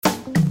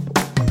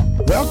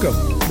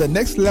Welcome to the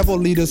Next Level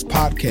Leaders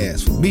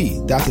Podcast with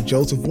me, Dr.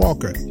 Joseph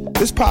Walker.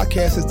 This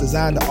podcast is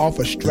designed to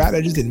offer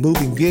strategies in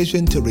moving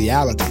vision to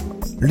reality.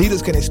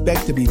 Leaders can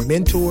expect to be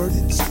mentored,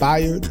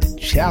 inspired, and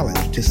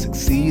challenged to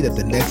succeed at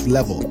the next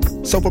level.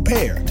 So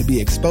prepare to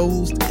be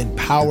exposed,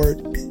 empowered,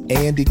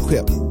 and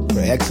equipped for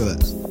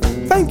excellence.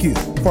 Thank you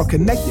for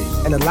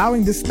connecting and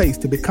allowing this space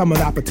to become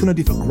an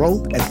opportunity for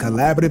growth and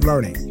collaborative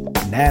learning.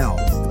 Now,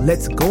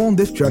 let's go on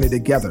this journey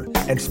together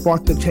and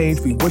spark the change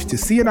we wish to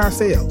see in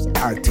ourselves,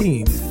 our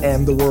teams,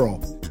 and the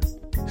world.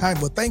 Hi,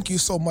 well, thank you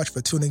so much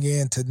for tuning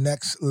in to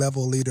Next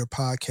Level Leader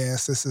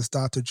Podcast. This is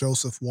Dr.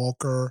 Joseph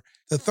Walker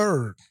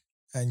III,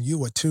 and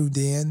you are tuned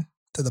in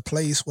to the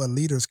place where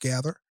leaders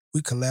gather.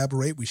 We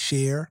collaborate, we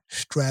share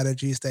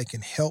strategies that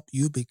can help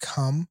you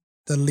become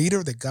the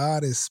leader that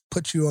God has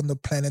put you on the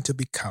planet to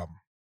become.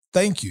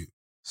 Thank you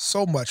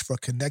so much for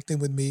connecting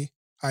with me.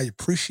 I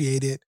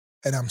appreciate it,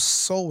 and I'm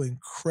so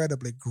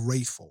incredibly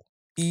grateful,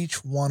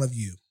 each one of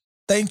you.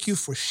 Thank you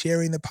for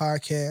sharing the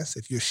podcast.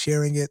 If you're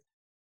sharing it,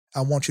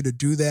 I want you to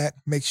do that.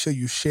 Make sure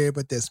you share it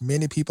with as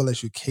many people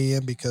as you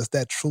can, because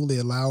that truly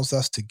allows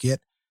us to get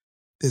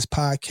this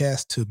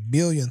podcast to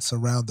millions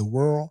around the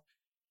world.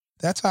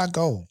 That's our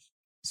goal.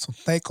 So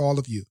thank all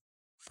of you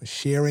for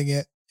sharing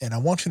it. And I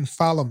want you to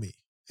follow me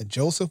at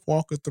Joseph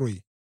Walker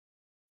 3.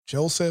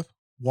 Joseph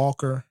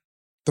Walker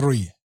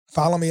 3.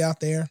 Follow me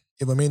out there.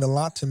 It would mean a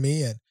lot to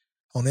me. And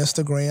on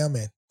Instagram,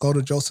 and go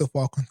to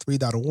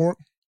josephwalker3.org,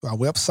 our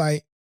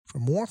website, for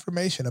more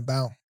information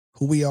about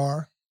who we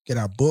are, get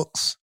our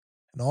books,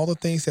 and all the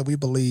things that we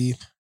believe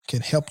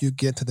can help you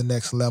get to the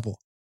next level.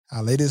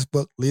 Our latest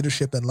book,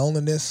 Leadership and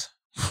Loneliness,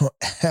 will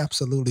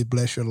absolutely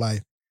bless your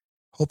life.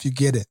 Hope you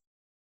get it.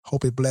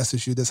 Hope it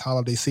blesses you this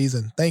holiday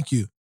season. Thank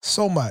you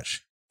so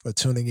much for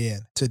tuning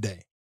in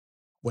today.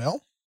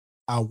 Well,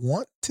 I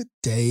want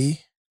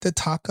today to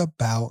talk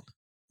about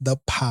the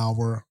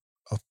power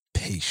of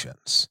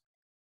patience.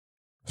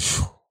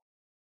 Whew.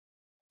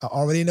 I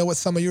already know what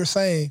some of you are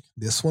saying.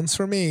 This one's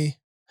for me.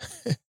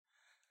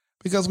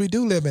 Because we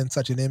do live in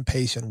such an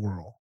impatient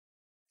world.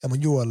 And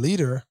when you're a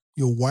leader,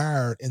 you're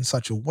wired in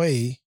such a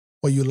way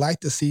where you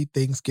like to see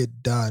things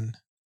get done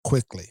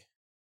quickly.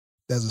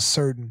 There's a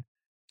certain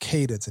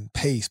cadence and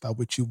pace by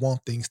which you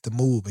want things to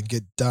move and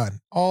get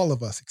done. All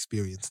of us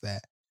experience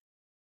that.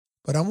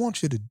 But I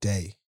want you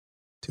today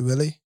to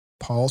really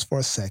pause for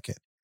a second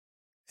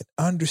and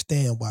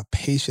understand why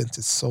patience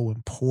is so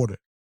important.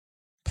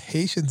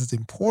 Patience is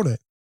important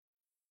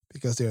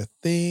because there are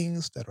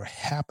things that are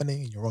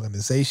happening in your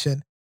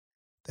organization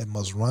that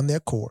must run their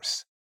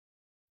course.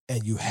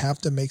 And you have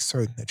to make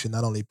certain that you're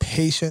not only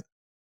patient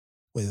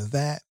with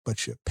that,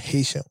 but you're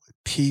patient with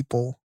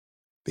people,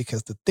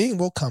 because the thing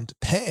will come to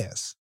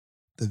pass.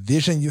 The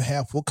vision you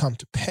have will come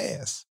to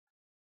pass,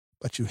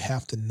 but you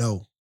have to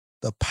know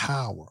the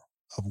power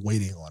of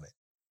waiting on it.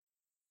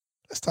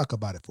 Let's talk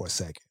about it for a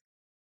second.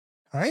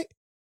 All right?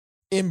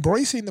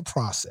 Embracing the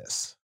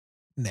process.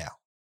 Now,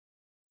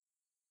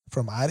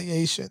 from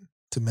ideation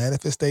to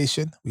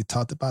manifestation, we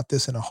talked about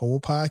this in a whole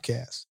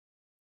podcast.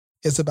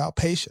 It's about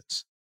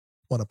patience.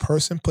 When a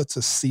person puts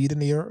a seed in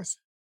the earth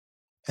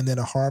and then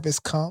a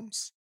harvest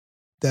comes,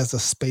 there's a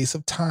space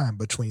of time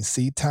between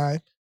seed time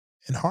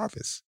and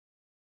harvest.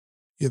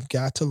 You've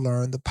got to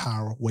learn the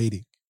power of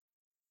waiting.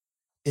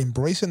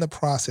 Embracing the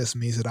process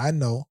means that I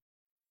know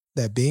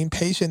that being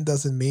patient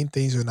doesn't mean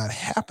things are not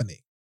happening.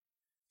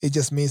 It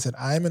just means that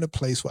I'm in a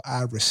place where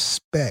I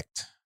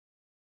respect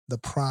the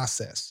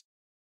process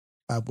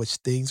by which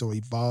things are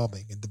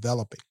evolving and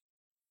developing.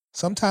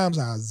 Sometimes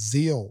our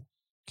zeal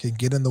can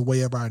get in the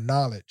way of our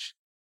knowledge.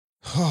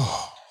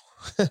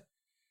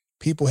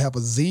 People have a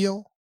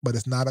zeal, but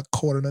it's not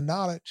according to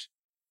knowledge.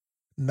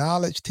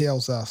 Knowledge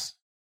tells us,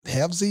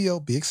 have zeal,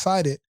 be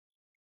excited,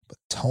 but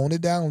tone it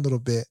down a little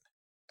bit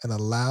and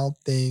allow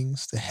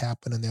things to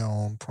happen in their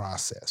own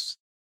process.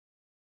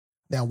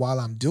 Now, while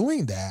I'm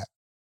doing that,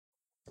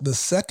 the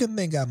second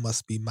thing I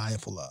must be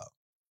mindful of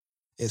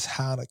is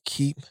how to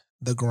keep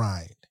the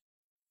grind.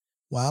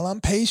 While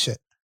I'm patient,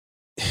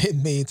 it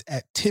means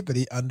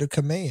activity under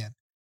command.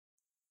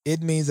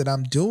 It means that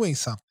I'm doing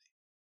something.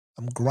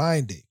 I'm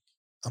grinding.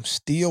 I'm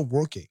still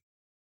working,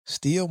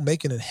 still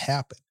making it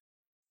happen.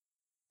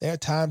 There are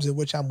times in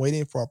which I'm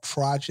waiting for a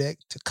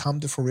project to come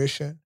to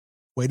fruition,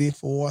 waiting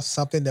for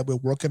something that we're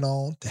working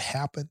on to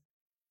happen.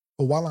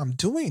 But while I'm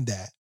doing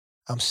that,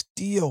 I'm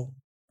still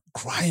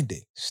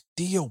grinding,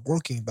 still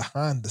working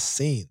behind the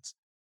scenes.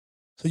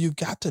 So you've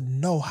got to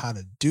know how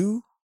to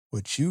do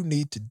what you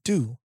need to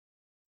do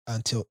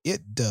until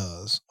it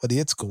does what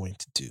it's going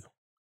to do.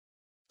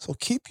 So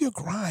keep your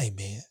grind,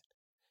 man.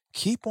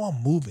 Keep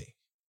on moving.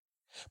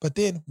 But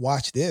then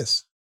watch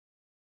this.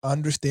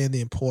 Understand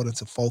the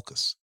importance of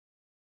focus.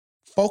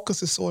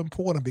 Focus is so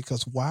important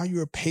because while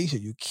you're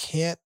patient, you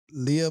can't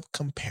live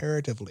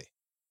comparatively,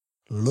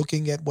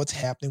 looking at what's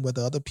happening with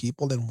other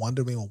people and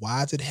wondering, well,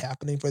 why is it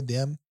happening for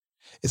them?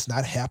 It's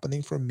not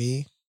happening for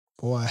me.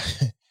 Boy,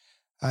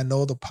 I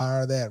know the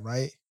power of that,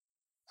 right?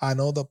 I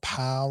know the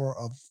power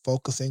of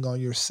focusing on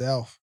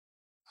yourself.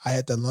 I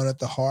had to learn it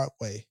the hard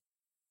way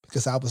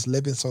because I was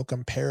living so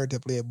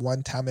comparatively at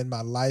one time in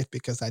my life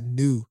because I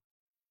knew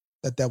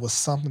that there was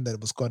something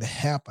that was going to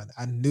happen.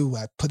 I knew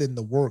I put in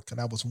the work and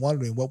I was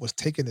wondering what was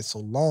taking it so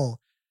long.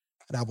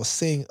 And I was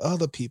seeing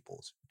other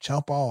people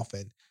jump off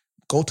and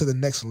go to the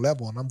next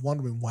level. And I'm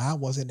wondering why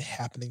wasn't it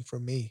happening for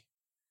me?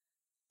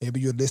 Maybe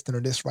you're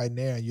listening to this right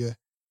now and you're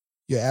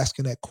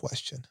asking that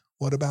question.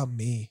 What about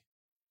me?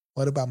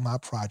 What about my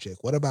project?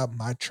 What about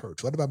my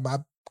church? What about my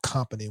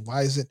company?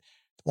 Why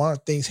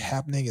aren't things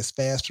happening as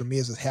fast for me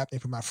as it's happening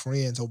for my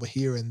friends over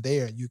here and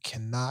there? You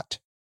cannot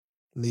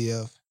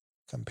live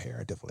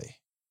comparatively.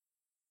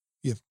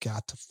 You've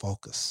got to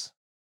focus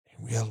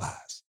and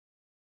realize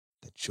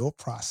that your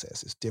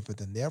process is different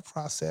than their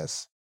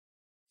process.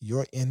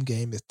 Your end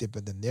game is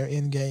different than their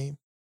end game.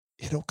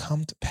 It'll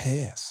come to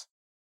pass.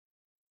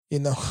 You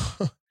know,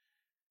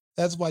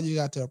 that's why you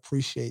got to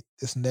appreciate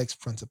this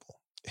next principle,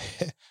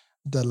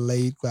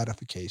 delayed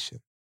gratification.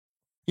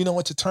 You know,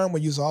 it's a term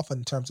we use often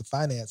in terms of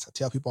finance. I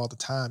tell people all the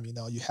time,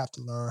 you have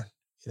to learn,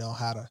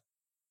 how to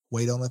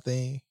wait on a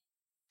thing.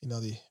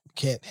 You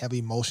can't have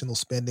emotional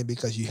spending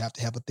because you have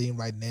to have a thing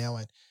right now.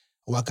 And,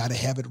 oh, I got to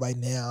have it right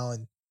now.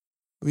 And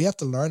we have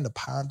to learn the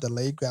power of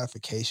delayed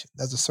gratification.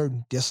 There's a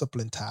certain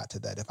discipline tied to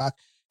that. If I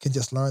can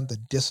just learn the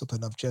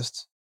discipline of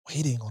just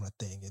waiting on a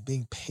thing and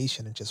being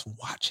patient and just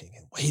watching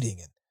and waiting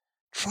and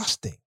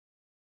trusting,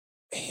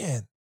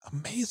 man,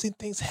 amazing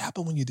things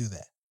happen when you do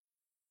that.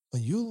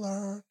 When you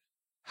learn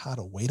how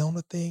to wait on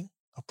a thing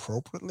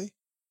appropriately,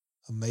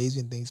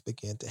 amazing things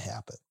begin to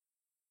happen.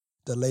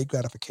 Delayed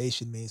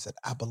gratification means that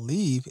I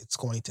believe it's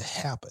going to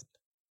happen,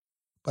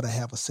 but I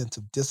have a sense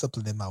of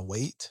discipline in my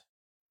wait.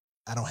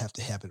 I don't have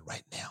to have it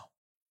right now.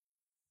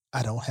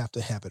 I don't have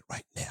to have it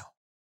right now.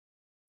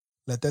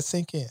 Let that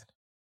sink in.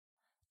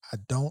 I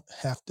don't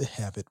have to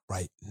have it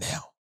right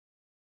now.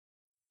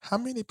 How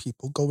many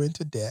people go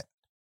into debt?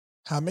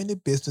 How many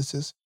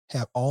businesses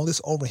have all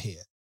this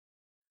overhead?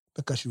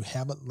 Because you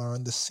haven't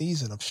learned the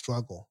season of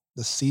struggle,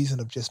 the season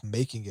of just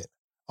making it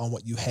on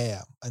what you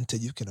have until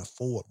you can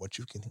afford what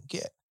you can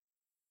get.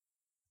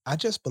 I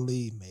just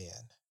believe,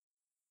 man,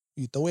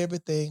 you throw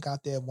everything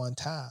out there at one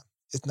time,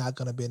 it's not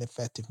going to be an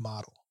effective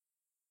model.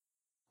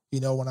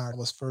 When I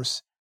was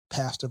first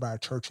pastor of our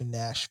church in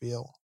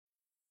Nashville,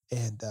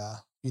 and,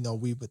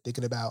 we were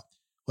thinking about,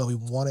 well, we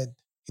wanted,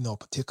 a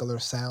particular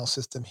sound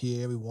system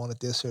here. We wanted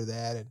this or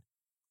that. And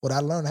what I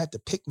learned, I had to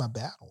pick my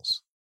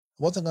battles.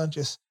 I wasn't going to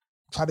just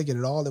try to get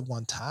it all at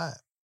one time.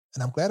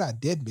 And I'm glad I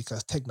didn't,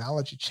 because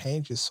technology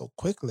changes so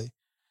quickly.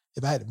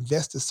 If I had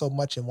invested so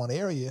much in one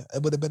area,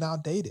 it would have been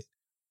outdated.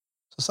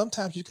 So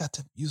sometimes you got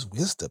to use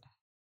wisdom.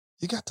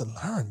 You got to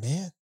learn,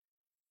 man,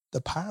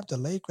 the power of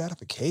delayed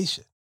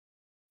gratification.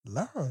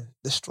 Learn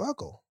the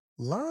struggle.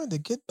 Learn to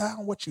get by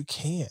on what you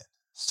can.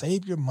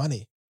 Save your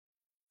money.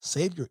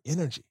 Save your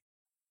energy.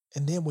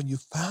 And then when you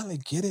finally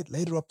get it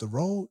later up the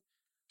road,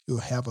 you'll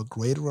have a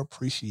greater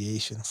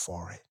appreciation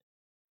for it.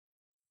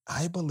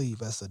 I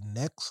believe as a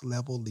next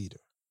level leader,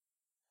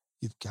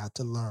 you've got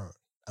to learn.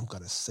 I'm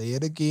going to say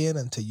it again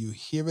until you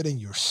hear it in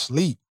your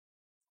sleep.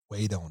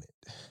 Wait on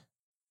it.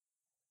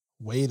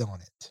 Wait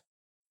on it.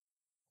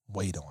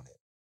 Wait on it.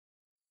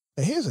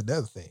 Now, here's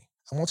another thing.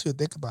 I want you to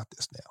think about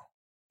this now.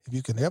 If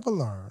you can ever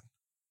learn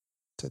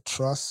to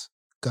trust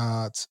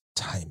God's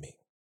timing.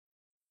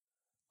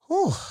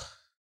 Whew,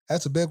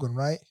 that's a big one,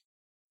 right?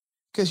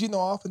 Because,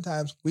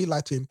 oftentimes we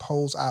like to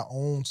impose our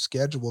own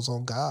schedules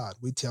on God.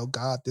 We tell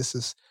God, this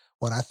is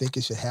what I think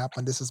it should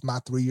happen. This is my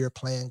 3-year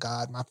plan,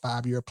 God, my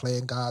 5-year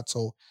plan, God.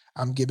 So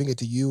I'm giving it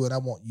to you, and I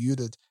want you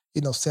to,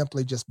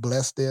 simply just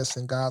bless this.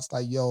 And God's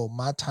like, yo,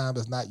 my time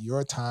is not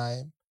your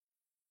time,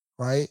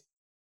 right?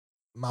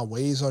 My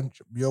ways aren't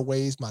your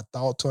ways. My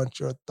thoughts aren't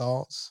your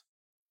thoughts.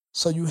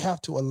 So you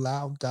have to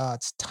allow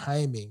God's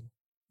timing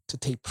to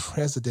take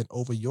precedent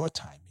over your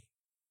timing.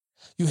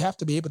 You have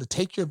to be able to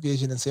take your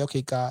vision and say,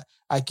 okay, God,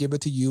 I give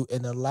it to you,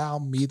 and allow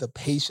me the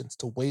patience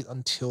to wait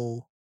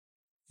until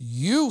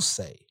you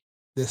say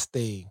this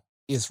thing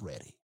is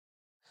ready.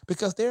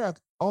 Because there are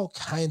all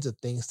kinds of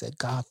things that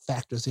God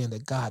factors in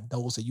that God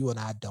knows that you and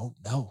I don't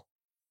know.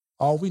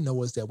 All we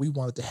know is that we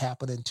want it to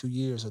happen in 2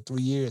 years or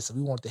 3 years, and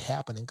we want it to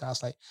happen. And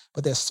God's like,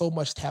 but there's so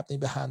much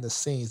happening behind the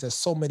scenes. There's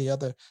so many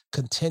other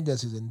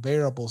contingencies and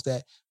variables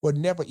that were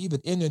never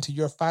even entered into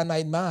your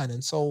finite mind.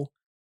 And so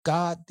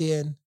God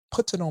then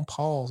puts it on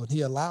pause, and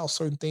he allows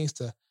certain things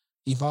to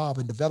evolve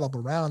and develop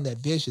around that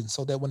vision,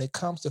 so that when it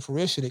comes to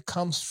fruition, it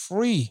comes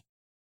free.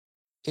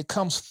 It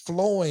comes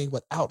flowing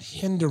without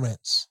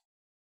hindrance.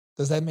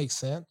 Does that make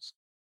sense?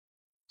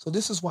 So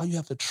this is why you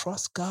have to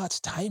trust God's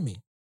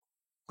timing.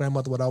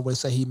 Grandmother would always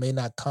say he may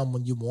not come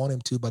when you want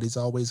him to, but he's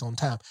always on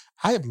time.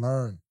 I have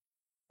learned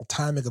the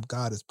timing of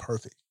God is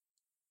perfect.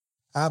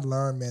 I've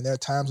learned, man, there are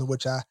times in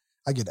which I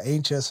get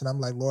anxious, and I'm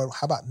like, Lord,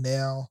 how about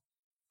now?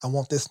 I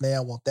want this now.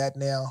 I want that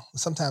now. And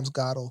sometimes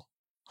God will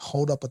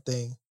hold up a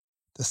thing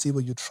to see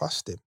where you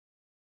trust him,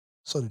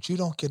 so that you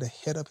don't get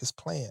ahead of his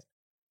plan.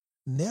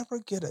 Never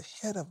get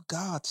ahead of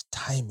God's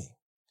timing.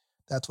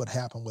 That's what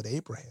happened with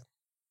Abraham.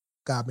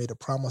 God made a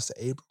promise to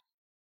Abram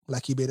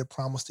like he made a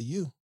promise to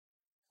you.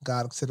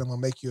 God said, I'm going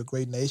to make you a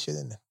great nation,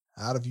 and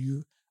out of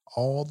you,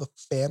 all the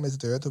families of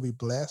the earth will be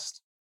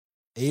blessed.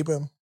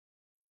 Abram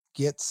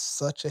gets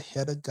such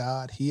ahead of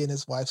God. He and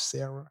his wife,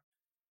 Sarah,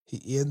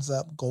 he ends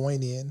up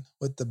going in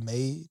with the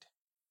maid,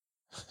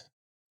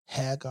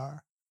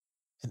 Hagar,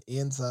 and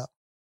ends up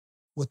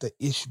with the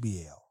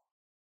Ishmael.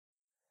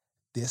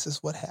 This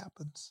is what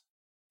happens.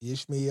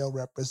 Ishmael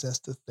represents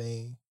the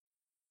thing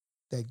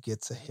that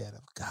gets ahead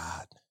of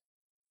God.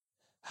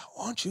 I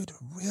want you to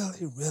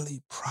really,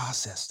 really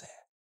process that.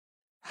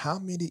 How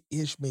many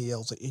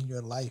Ishmaels are in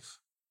your life?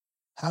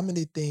 How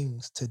many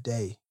things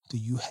today do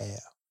you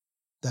have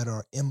that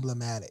are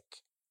emblematic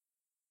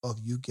of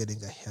you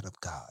getting ahead of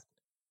God?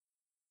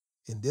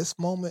 In this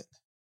moment,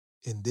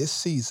 in this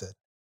season,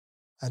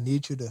 I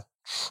need you to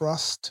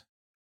trust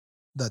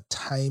the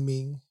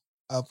timing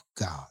of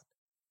God.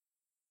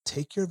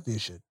 Take your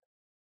vision,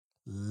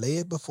 lay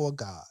it before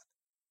God,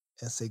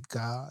 and say,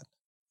 God,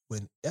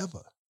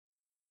 whenever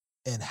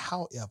and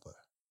however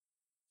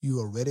you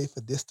are ready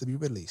for this to be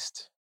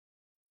released,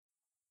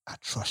 I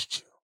trust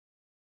you.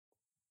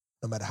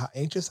 No matter how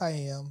anxious I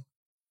am,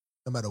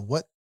 no matter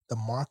what the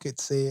market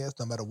says,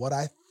 no matter what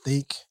I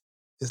think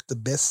is the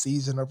best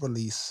season of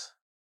release,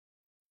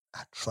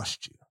 I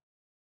trust you.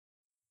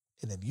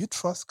 And if you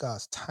trust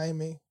God's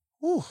timing,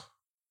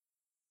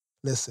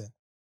 listen,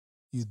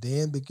 you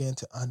then begin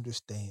to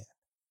understand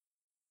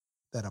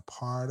that a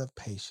part of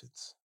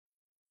patience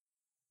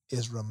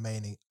is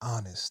remaining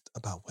honest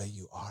about where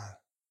you are.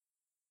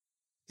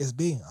 It's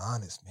being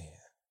honest, man.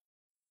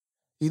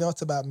 You know,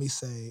 it's about me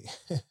saying,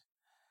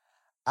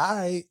 all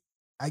right,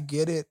 I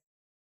get it,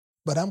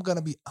 but I'm going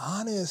to be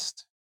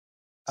honest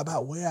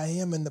about where I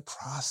am in the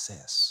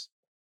process.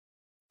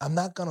 I'm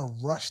not going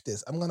to rush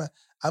this. I'm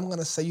going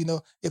to say,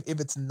 if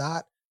it's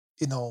not,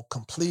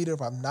 complete, or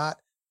if I'm not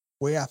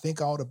where I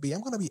think I ought to be,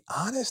 I'm going to be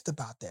honest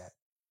about that.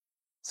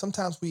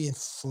 Sometimes we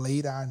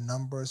inflate our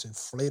numbers,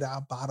 inflate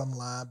our bottom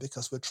line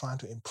because we're trying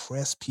to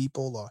impress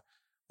people, or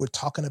we're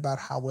talking about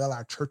how well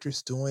our church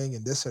is doing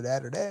and this or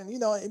that or that. And,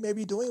 it may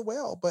be doing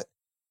well, but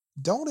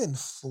don't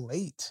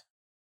inflate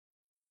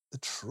the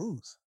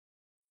truth,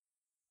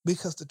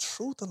 because the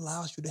truth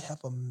allows you to have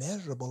a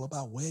measurable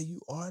about where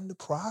you are in the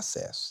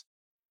process.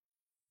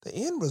 The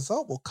end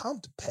result will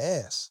come to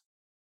pass.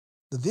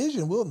 The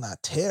vision will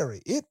not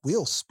tarry. It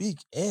will speak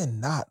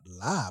and not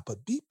lie,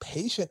 but be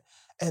patient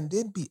and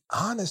then be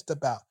honest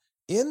about,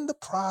 in the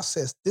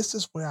process, this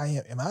is where I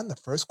am. Am I in the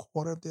first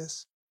quarter of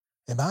this?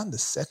 Am I in the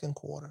second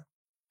quarter?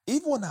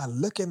 Even when I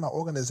look at my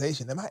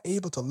organization, am I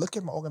able to look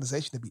at my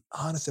organization and be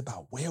honest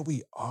about where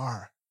we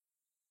are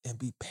and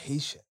be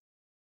patient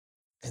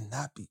and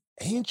not be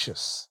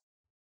anxious,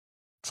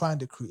 trying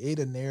to create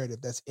a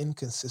narrative that's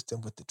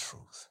inconsistent with the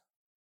truth?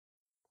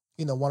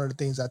 One of the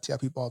things I tell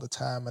people all the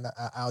time, and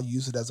I'll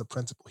use it as a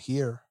principle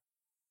here,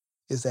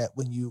 is that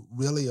when you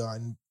really are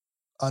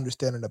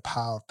understanding the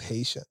power of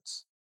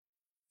patience,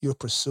 you're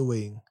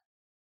pursuing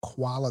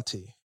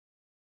quality,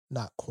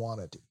 not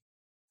quantity.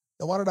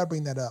 Now, why did I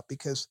bring that up?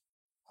 Because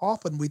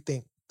often we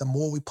think the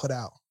more we put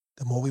out,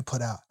 I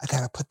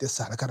got to put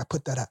this out, I got to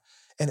put that out.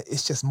 And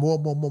it's just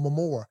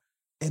more.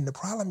 And the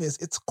problem is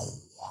it's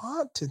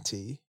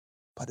quantity,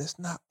 but it's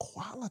not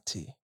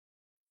quality.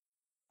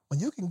 When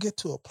you can get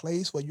to a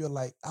place where you're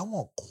like, I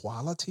want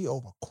quality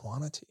over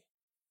quantity,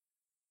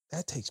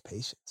 that takes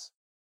patience.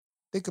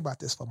 Think about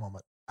this for a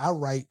moment. I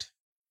write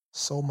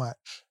so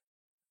much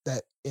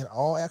that in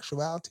all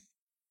actuality,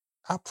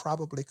 I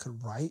probably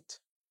could write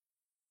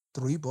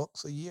 3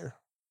 books a year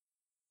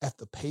at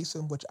the pace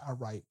in which I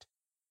write.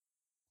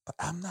 But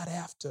I'm not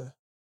after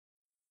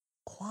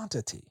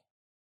quantity.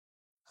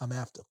 I'm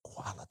after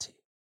quality.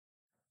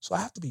 So I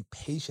have to be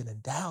patient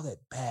and dial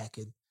that back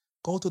and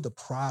go through the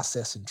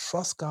process and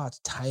trust God's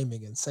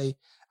timing and say,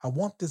 I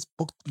want this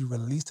book to be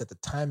released at the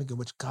timing in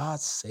which God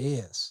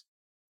says.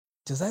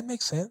 Does that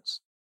make sense?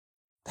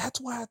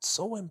 That's why it's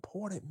so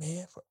important,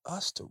 man, for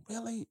us to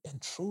really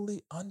and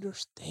truly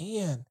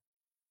understand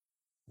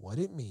what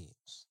it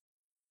means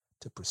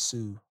to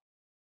pursue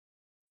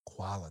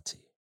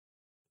quality.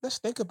 Let's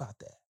think about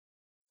that.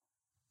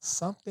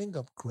 Something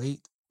of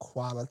great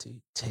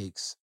quality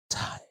takes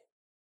time.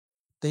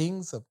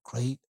 Things of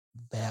great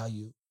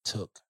value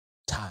took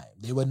time.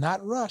 They were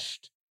not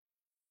rushed.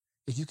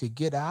 If you could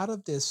get out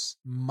of this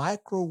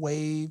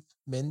microwave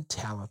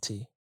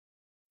mentality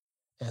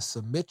and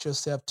submit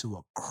yourself to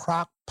a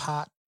crock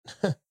pot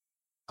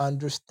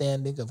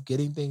understanding of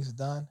getting things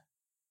done,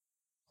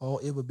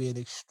 it would be an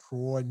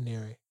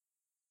extraordinary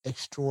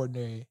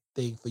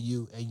thing for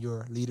you and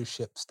your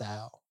leadership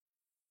style.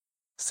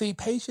 See,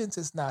 patience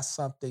is not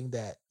something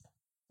that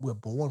we're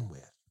born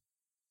with.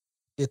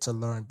 It's a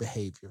learned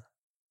behavior.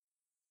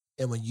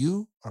 And when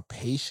you are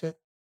patient,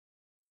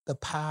 the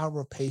power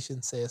of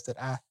patience says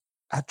that I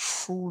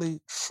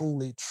truly,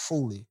 truly,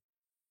 truly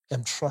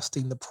am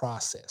trusting the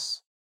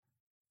process.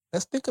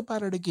 Let's think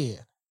about it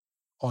again.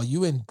 Are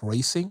you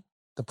embracing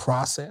the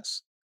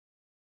process?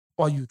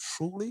 Are you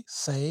truly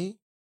saying,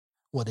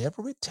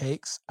 whatever it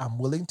takes, I'm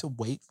willing to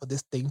wait for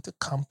this thing to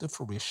come to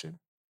fruition?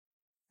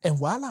 And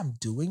while I'm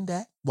doing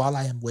that, while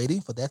I am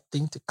waiting for that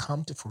thing to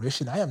come to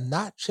fruition, I am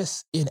not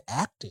just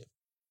inactive,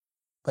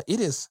 but it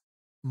is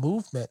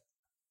movement.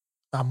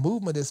 My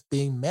movement is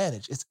being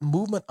managed. It's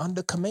movement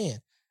under command,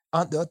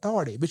 under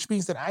authority, which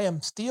means that I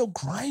am still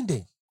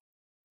grinding.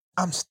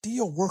 I'm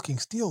still working,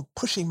 still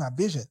pushing my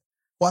vision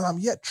while I'm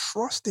yet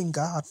trusting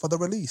God for the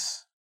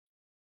release.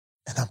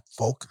 And I'm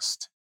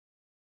focused.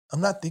 I'm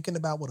not thinking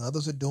about what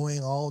others are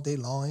doing all day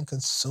long and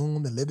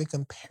consumed and living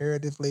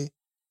comparatively,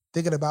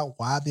 thinking about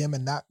why them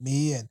and not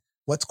me and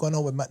what's going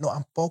on with my. No,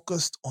 I'm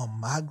focused on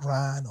my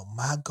grind, on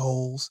my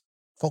goals,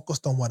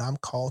 focused on what I'm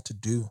called to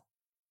do.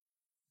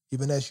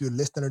 Even as you're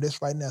listening to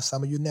this right now,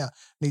 some of you now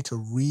need to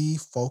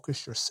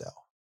refocus yourself.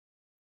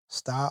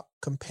 Stop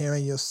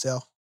comparing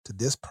yourself to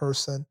this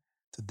person,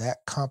 to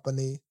that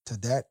company, to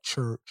that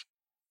church.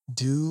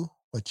 Do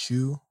what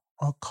you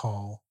are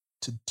called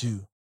to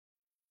do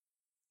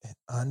and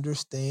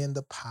understand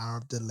the power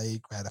of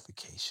delayed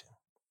gratification.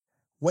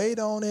 Wait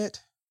on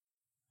it.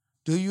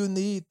 Do you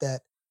need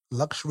that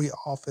luxury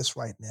office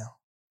right now?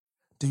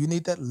 Do you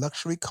need that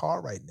luxury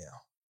car right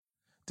now?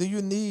 Do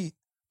you need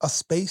a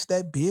space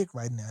that big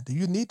right now? Do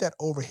you need that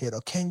overhead,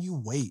 or can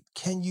you wait?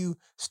 Can you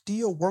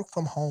still work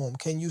from home?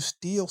 Can you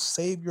still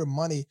save your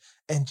money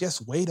and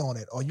just wait on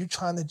it? Or are you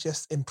trying to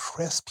just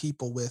impress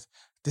people with,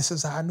 this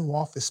is our new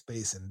office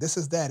space and this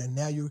is that, and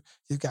now you've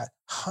got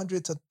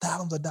hundreds of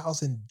thousands of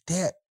dollars in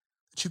debt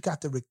that you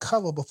got to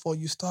recover before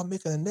you start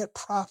making a net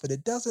profit?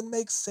 It doesn't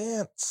make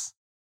sense.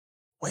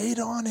 Wait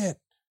on it.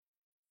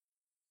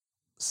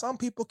 Some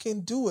people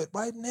can do it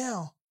right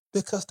now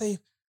because they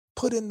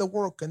put in the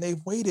work and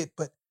they've waited.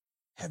 But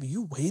have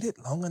you waited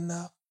long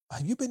enough?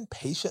 Have you been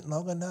patient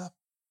long enough?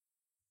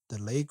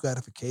 Delayed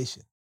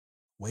gratification.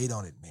 Wait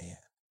on it, man.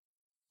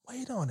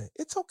 Wait on it.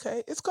 It's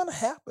okay. It's going to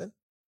happen.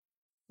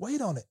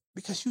 Wait on it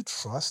because you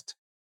trust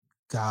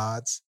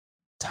God's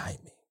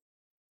timing.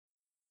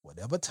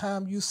 Whatever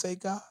time you say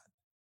God,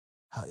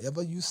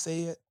 however you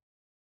say it,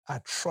 I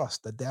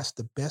trust that that's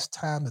the best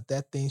time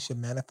that thing should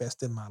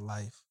manifest in my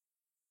life.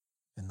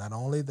 And not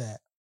only that,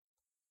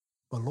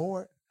 but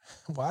Lord,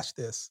 watch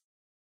this.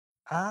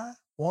 I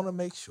want to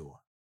make sure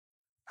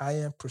I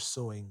am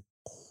pursuing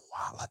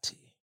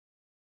quality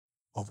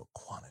over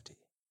quantity.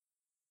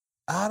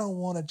 I don't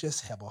want to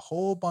just have a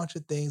whole bunch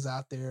of things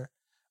out there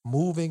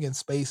moving in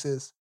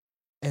spaces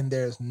and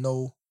there's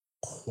no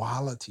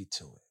quality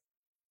to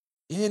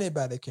it.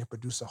 Anybody can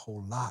produce a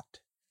whole lot,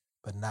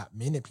 but not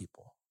many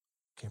people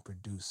can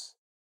produce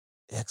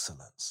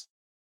excellence.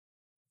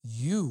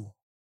 You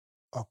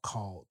are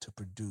called to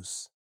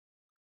produce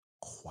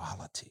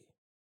quality.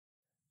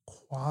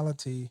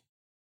 Quality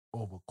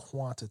over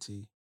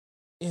quantity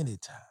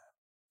anytime.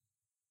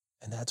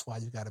 And that's why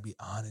you got to be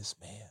honest,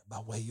 man,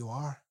 about where you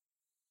are.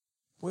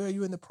 Where are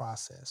you in the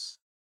process?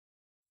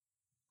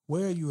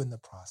 Where are you in the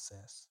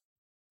process?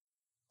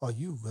 Are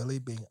you really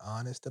being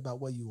honest about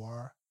where you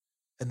are?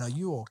 And are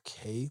you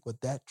okay with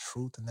that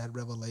truth and that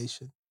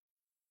revelation?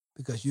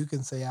 Because you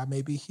can say, I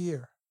may be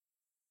here,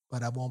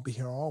 but I won't be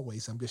here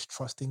always. I'm just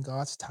trusting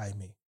God's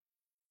timing.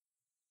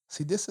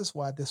 See, this is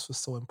why this was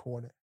so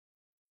important.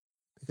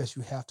 Because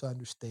you have to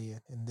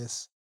understand, in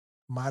this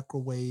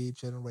microwave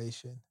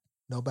generation,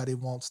 nobody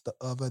wants the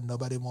oven,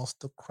 nobody wants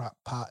the crock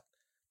pot.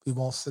 We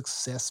want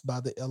success by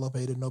the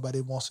elevator.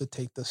 Nobody wants to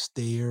take the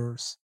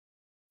stairs.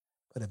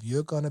 But if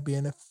you're going to be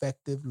an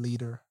effective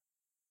leader,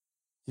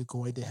 you're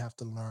going to have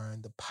to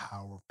learn the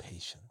power of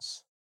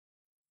patience.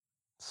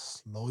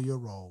 Slow your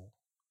roll.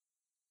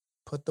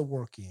 Put the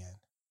work in.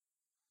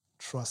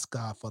 Trust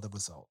God for the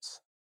results.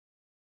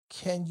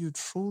 Can you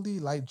truly,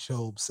 like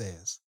Job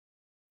says,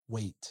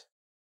 wait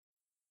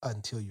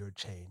until your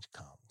change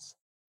comes?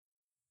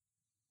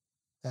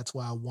 That's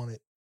why I wanted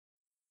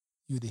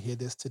you to hear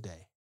this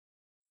today,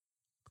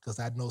 because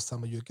I know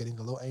some of you are getting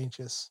a little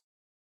anxious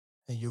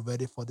and you're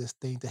ready for this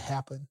thing to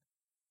happen.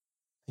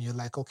 And you're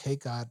like, okay,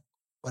 God,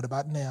 what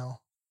about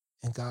now?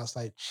 And God's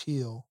like,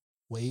 chill,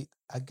 wait,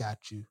 I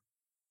got you.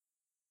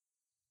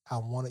 I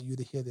wanted you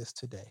to hear this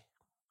today.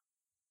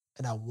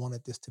 And I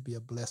wanted this to be a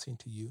blessing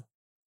to you.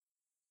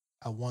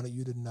 I wanted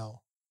you to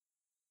know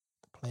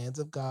the plans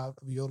of God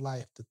of your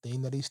life, the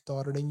thing that He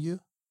started in you,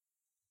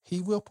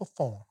 He will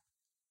perform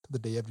to the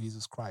day of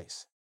Jesus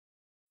Christ.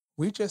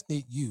 We just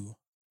need you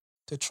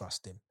to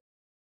trust Him.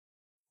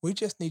 We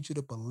just need you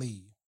to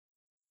believe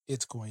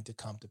it's going to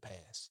come to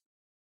pass.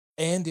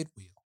 And it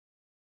will.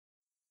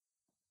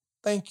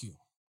 Thank you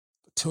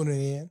for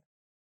tuning in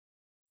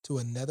to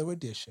another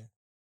edition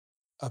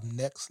of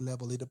Next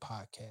Level Leader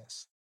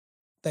Podcast.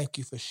 Thank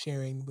you for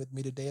sharing with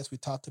me today as we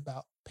talked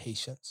about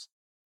patience.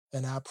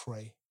 And I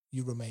pray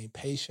you remain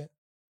patient,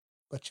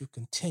 but you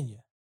continue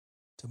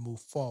to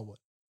move forward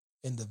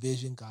in the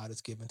vision God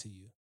has given to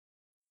you.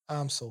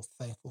 I'm so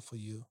thankful for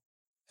you,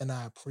 and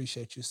I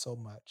appreciate you so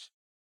much.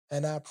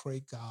 And I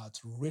pray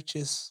God's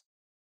richest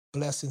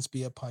blessings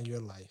be upon your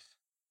life.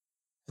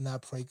 And I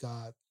pray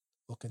God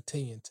will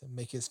continue to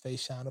make His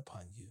face shine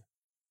upon you.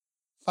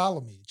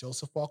 Follow me,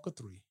 Joseph Walker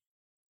 3,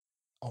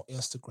 on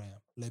Instagram.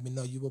 Let me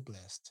know you were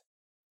blessed.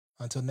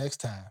 Until next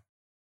time,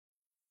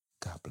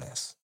 God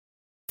bless.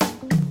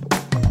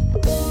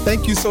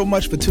 Thank you so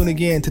much for tuning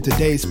in to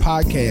today's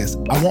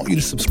podcast. I want you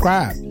to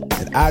subscribe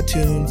at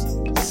iTunes,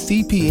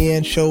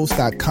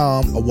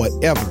 cpnshows.com, or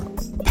whatever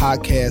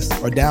podcasts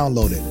are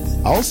downloaded.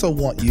 I also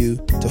want you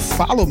to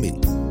follow me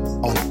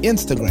on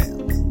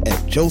Instagram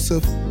at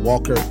Joseph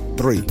Walker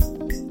 3.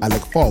 I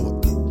look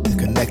forward to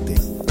connecting